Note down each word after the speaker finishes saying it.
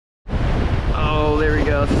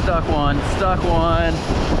go, stuck one, stuck one.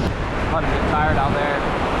 I'm getting tired out there.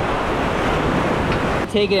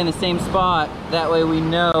 Take it in the same spot, that way we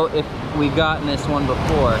know if we've gotten this one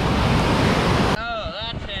before. Oh,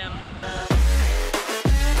 that's him.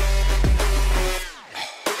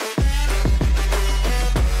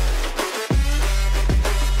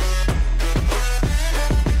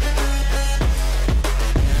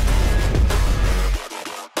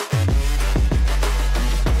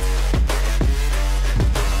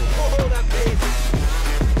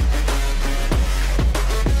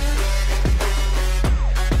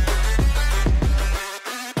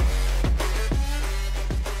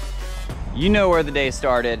 You know where the day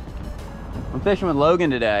started. I'm fishing with Logan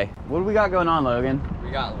today. What do we got going on, Logan? We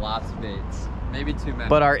got lots of baits, maybe too many.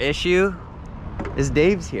 But our issue is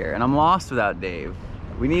Dave's here, and I'm lost without Dave.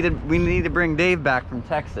 We need to bring Dave back from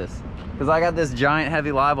Texas, because I got this giant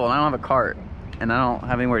heavy live well and I don't have a cart, and I don't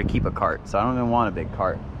have anywhere to keep a cart, so I don't even want a big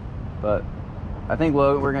cart. But I think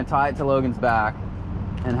we're gonna tie it to Logan's back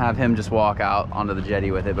and have him just walk out onto the jetty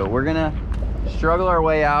with it. But we're gonna struggle our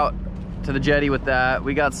way out to the jetty with that.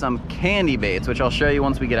 We got some candy baits, which I'll show you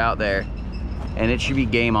once we get out there, and it should be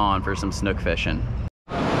game on for some snook fishing.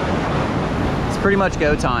 It's pretty much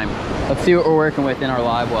go time. Let's see what we're working with in our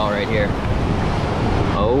live well right here.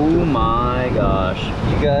 Oh my gosh,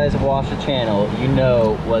 you guys have watched the channel, you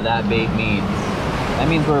know what that bait means. That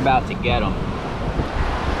means we're about to get them.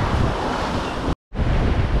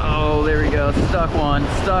 Oh, there we go, stuck one,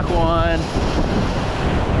 stuck one.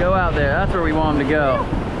 Go out there, that's where we want them to go.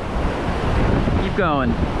 Keep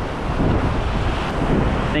going. I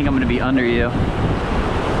think I'm gonna be under you.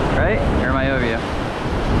 Right? Or am I over you?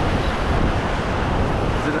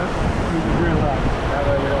 Is it up? That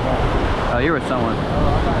way we don't know. Oh, you're with someone.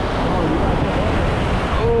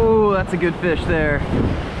 Oh, that's a good fish there.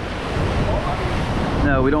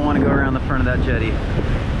 No, we don't want to go around the front of that jetty.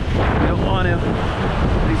 We don't want to.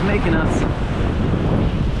 He's making us.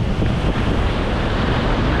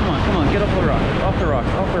 Come on, get off the rock. Off the rocks,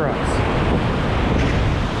 off the rocks.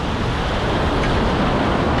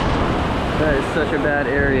 That is such a bad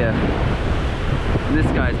area. And this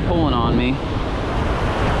guy's pulling on me.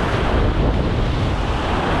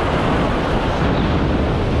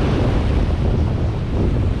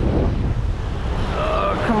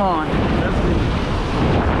 Oh, come on.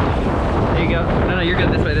 There you go. No, you're good.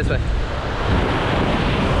 This way, this way.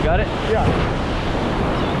 Got it? Yeah.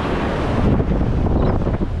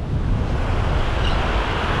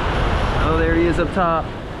 Oh, there he is up top.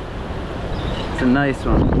 It's a nice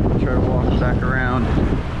one. Try to walk back around.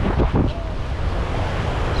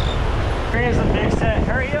 Here's a big set.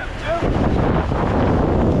 Hurry up, Joe.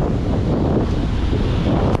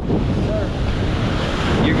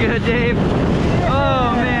 You're good, Dave?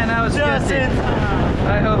 Oh man, that was just sketchy. in time.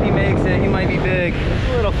 I hope he makes it. He might be big.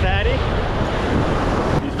 A little fatty.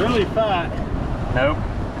 He's really fat. Nope.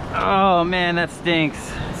 Oh man, that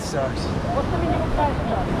stinks. It sucks.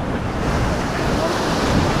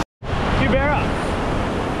 Two bear up.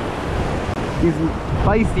 He's a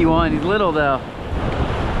feisty one. He's little though.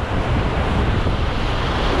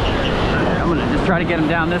 I'm gonna just try to get him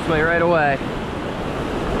down this way right away.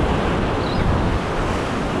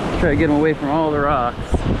 Try to get him away from all the rocks.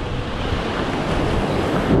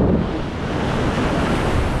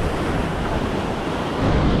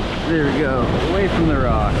 There we go, away from the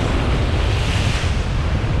rocks.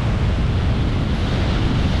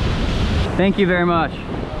 Thank you very much.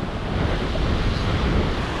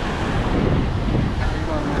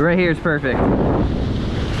 Right here is perfect.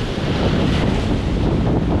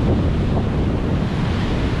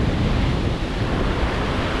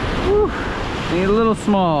 Whew. Need a little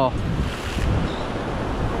small.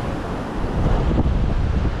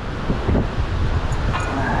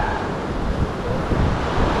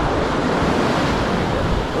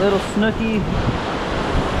 Little snooky.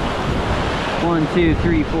 1, 2,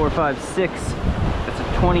 3, 4, 5, 6. That's a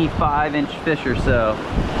 25-inch fish or so.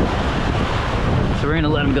 So we're gonna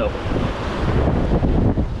let him go.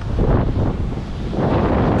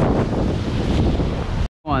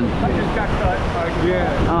 One. I just got cut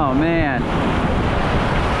again. Oh man.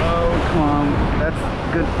 Oh, come on. That's a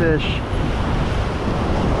good fish.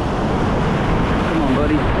 Come on,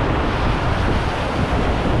 buddy.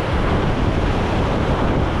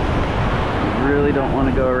 Really don't want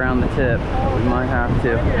to go around the tip. We might have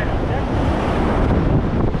to.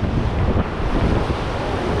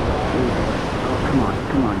 Oh, come on,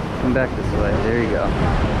 come on. Come back this way. There you go.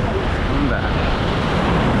 Come back.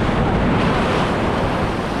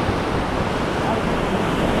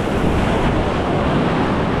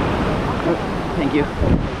 Oh, thank you.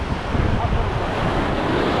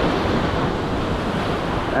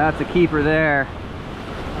 That's a keeper there.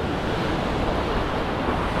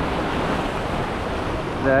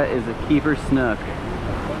 That is a keeper snook.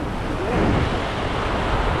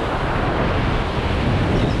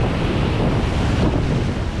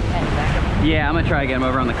 Yeah, I'm gonna try to get him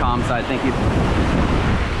over on the calm side. Thank you.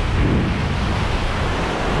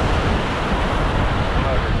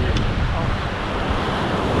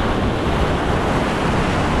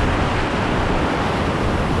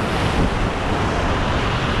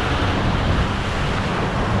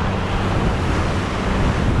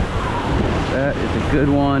 That is a good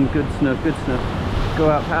one. Good snook, good snook. Go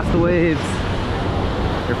out past the waves.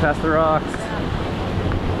 Or past the rocks.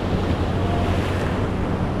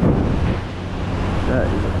 That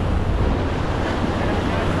is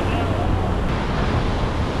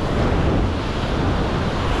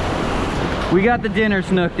We got the dinner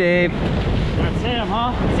snook, Dave. That's him,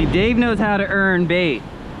 huh? See, Dave knows how to earn bait.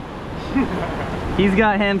 He's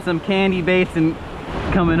got him some candy baits and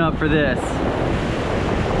coming up for this.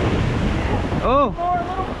 Oh!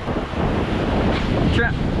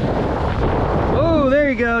 Oh,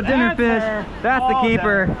 there you go, dinner fish. That's the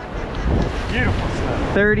keeper. Beautiful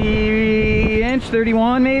stuff. 30 inch,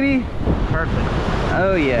 31 maybe? Perfect.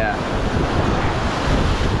 Oh yeah.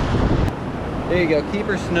 There you go,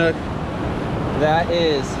 keeper snook. That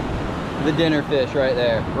is the dinner fish right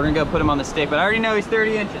there. We're gonna go put him on the stick, but I already know he's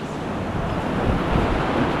 30 inches.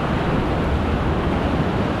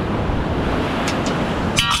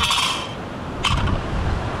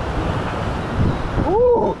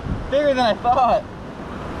 Ooh, bigger than I thought.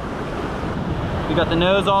 You got the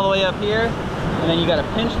nose all the way up here, and then you got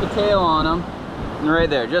to pinch the tail on him, and right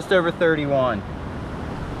there, just over 31.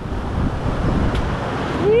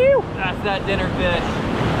 Woo! That's that dinner fish.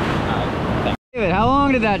 All right. David, how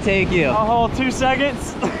long did that take you? A whole 2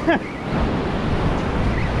 seconds.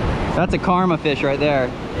 That's a karma fish right there.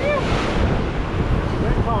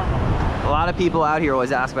 A lot of people out here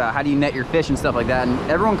always ask about how do you net your fish and stuff like that, and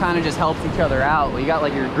everyone kind of just helps each other out. You got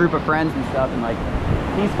like your group of friends and stuff, and like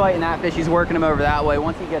he's fighting that fish, he's working him over that way.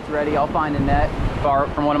 Once he gets ready, I'll find a net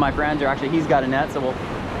from one of my friends, or actually he's got a net, so we'll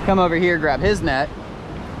come over here, grab his net,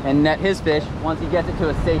 and net his fish once he gets it to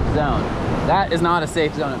a safe zone. That is not a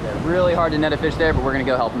safe zone up there. Really hard to net a fish there, but we're gonna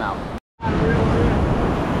go help him out.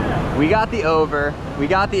 We got the over, we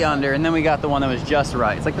got the under, and then we got the one that was just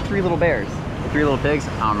right. It's like the three little bears, the three little pigs.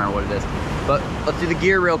 I don't remember what it is. But let's do the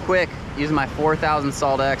gear real quick. Using my 4000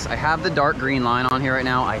 SaltX. I have the dark green line on here right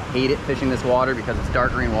now. I hate it fishing this water because it's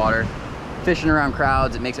dark green water. Fishing around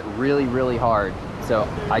crowds, it makes it really, really hard. So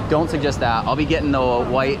I don't suggest that. I'll be getting the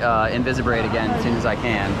white Invisibraid again as soon as I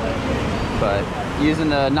can. But using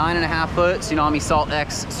the 9.5 foot Tsunami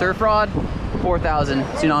SaltX surf rod, 4000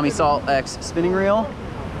 Tsunami SaltX spinning reel.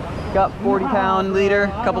 Got 40-pound leader,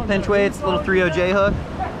 couple pinch weights, little 3.0 J hook,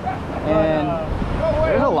 and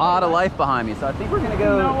there's a lot of life behind me, so I think we're gonna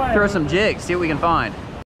go throw some jigs, see what we can find.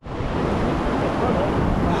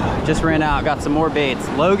 Just ran out, got some more baits.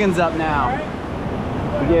 Logan's up now.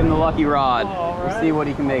 We gave him the lucky rod. We'll see what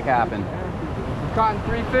he can make happen. You've caught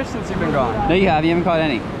 3 fish since you've been gone. No, you haven't caught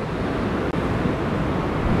any.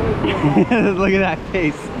 Look at that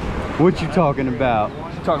face. What you talking about?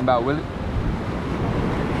 What you talking about, Willie?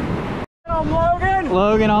 Logan!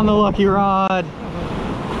 Logan on the lucky rod.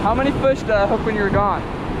 How many fish did I hook when you were gone?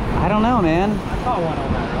 I don't know, man. I caught one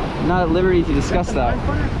on that rod. I'm not at liberty to discuss that.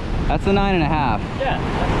 That's the 9.5. Yeah.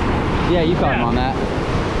 Yeah, you caught him on that.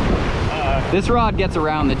 This rod gets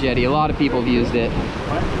around the Jetty. A lot of people have used it.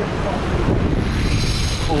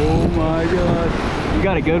 Oh my god. You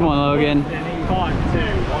got a good one, Logan. And he caught 2.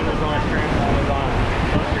 One was on shrimp, one was on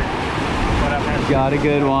mustard. Got a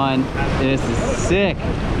good one. This is sick.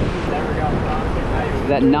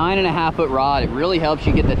 That 9.5 foot rod, it really helps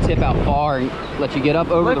you get the tip out far and let you get up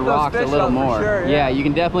over the rocks a little more. Sure, yeah, you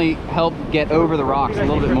can definitely help get over the rocks a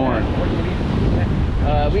little bit more.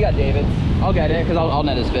 We got David's. I'll get it because I'll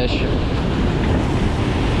net his fish.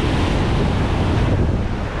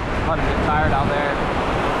 I'm a bit tired out there.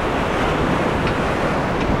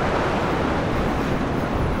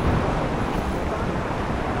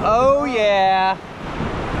 Oh yeah.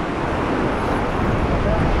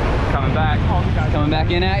 Coming back. Coming back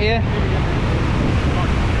in at you.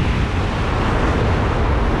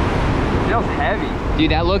 Feels heavy.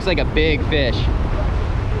 Dude, that looks like a big fish.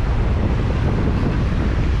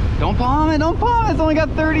 Don't palm it, don't palm it. It's only got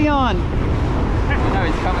 30 on. No,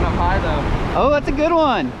 he's coming up high though. Oh, that's a good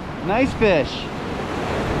one. Nice fish.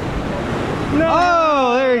 No.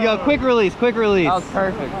 Oh, there you go. Quick release, quick release. That was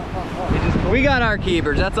perfect. We got our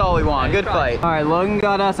keepers. That's all we want. Good fight. All right, Logan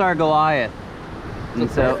got us our Goliath.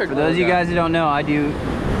 And so, for those of you guys who don't know, I do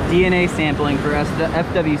DNA sampling for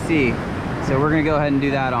FWC. So we're gonna go ahead and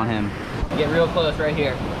do that on him. Get real close right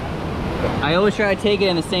here. I always try to take it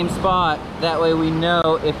in the same spot. That way we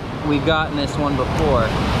know if we've gotten this one before.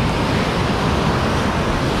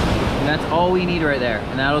 And that's all we need right there.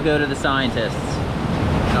 And that'll go to the scientists.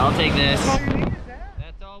 And I'll take this. That's all you need is that?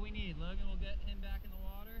 That's all we need. Logan will get him back in the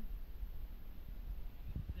water.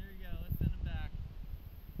 There you go. Let's send him back.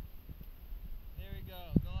 There we go.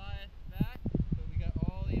 Goliath back. But we got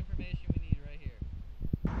all the information we need right here.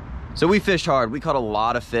 So we fished hard. We caught a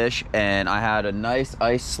lot of fish, and I had a nice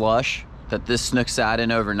ice slush that this snook sat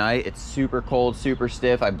in overnight. It's super cold, super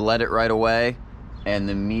stiff. I bled it right away, and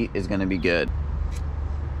the meat is gonna be good.